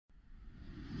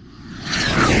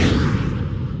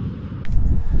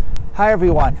Hi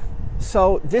everyone.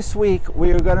 So this week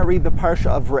we are going to read the Parsha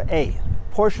of Re'eh.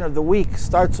 Portion of the week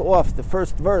starts off the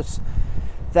first verse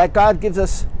that God gives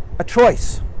us a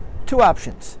choice, two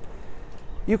options.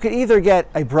 You could either get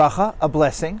a bracha, a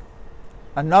blessing,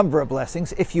 a number of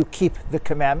blessings if you keep the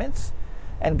commandments,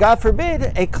 and God forbid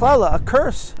a klala, a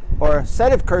curse or a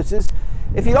set of curses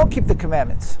if you don't keep the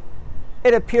commandments.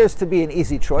 It appears to be an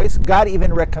easy choice. God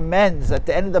even recommends at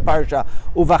the end of the parsha,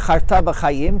 "Uvacharta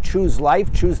b'chayim," choose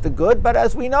life, choose the good. But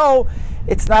as we know,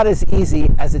 it's not as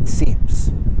easy as it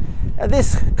seems. Now,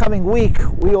 this coming week,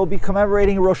 we will be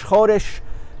commemorating Rosh Chodesh,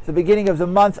 the beginning of the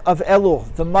month of Elul,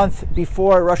 the month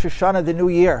before Rosh Hashanah, the new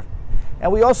year.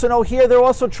 And we also know here there are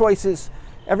also choices.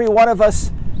 Every one of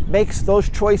us makes those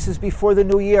choices before the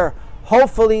new year.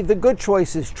 Hopefully, the good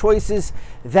choices, choices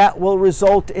that will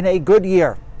result in a good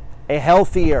year, a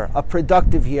healthy year, a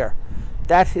productive year.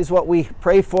 That is what we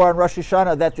pray for on Rosh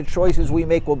Hashanah, that the choices we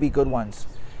make will be good ones.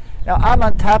 Now, I'm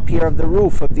on top here of the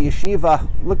roof of the yeshiva,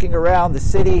 looking around the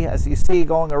city, as you see,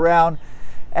 going around.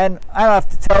 And I don't have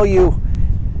to tell you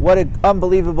what an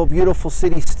unbelievable, beautiful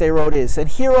city Sderot is. And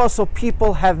here also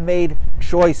people have made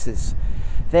choices.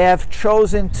 They have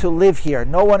chosen to live here.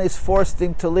 No one is forced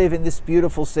them to live in this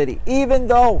beautiful city, even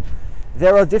though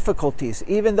there are difficulties,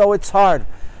 even though it's hard.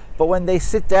 But when they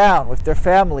sit down with their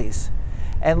families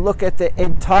and look at the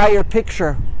entire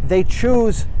picture, they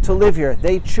choose to live here.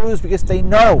 They choose because they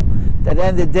know that at the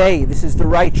end of the day, this is the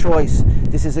right choice.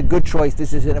 This is a good choice.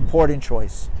 This is an important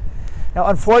choice. Now,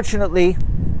 unfortunately,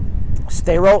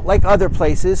 Sderot, like other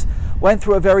places, went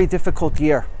through a very difficult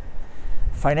year.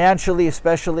 Financially,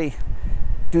 especially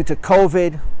due to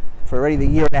COVID, for already the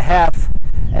year and a half.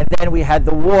 And then we had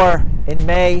the war in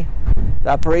May,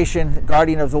 the Operation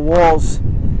Guardian of the Walls.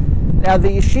 Now, the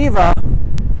yeshiva,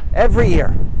 every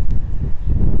year,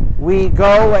 we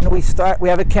go and we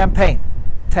have a campaign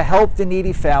to help the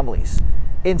needy families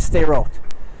in Sderot.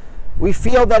 We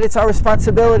feel that it's our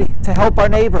responsibility to help our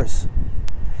neighbors.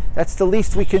 That's the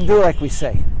least we can do, like we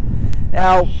say.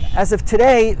 Now, as of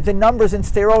today, the numbers in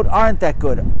Sderot aren't that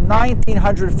good.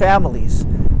 1,900 families,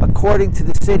 according to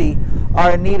the city,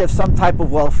 are in need of some type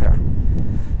of welfare.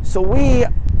 So we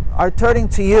are turning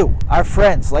to you, our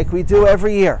friends, like we do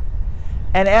every year,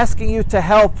 and asking you to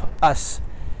help us,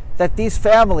 that these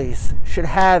families should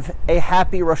have a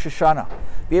happy Rosh Hashanah,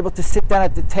 be able to sit down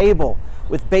at the table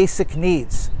with basic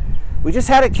needs. We just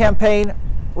had a campaign, it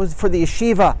was for the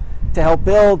yeshiva, to help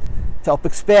build, to help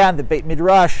expand the Beit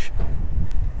Midrash,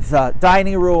 the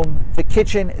dining room, the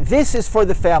kitchen. This is for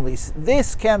the families.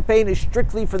 This campaign is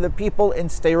strictly for the people in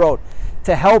Sderot,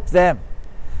 to help them.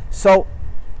 So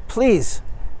please,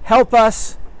 help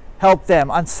us, help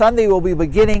them. On Sunday, we'll be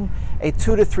beginning a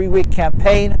 2 to 3 week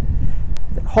campaign.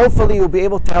 Hopefully, you'll be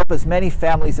able to help as many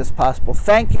families as possible.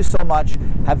 Thank you so much.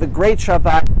 Have a great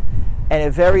Shabbat and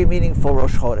a very meaningful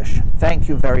Rosh Chodesh. Thank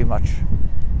you very much.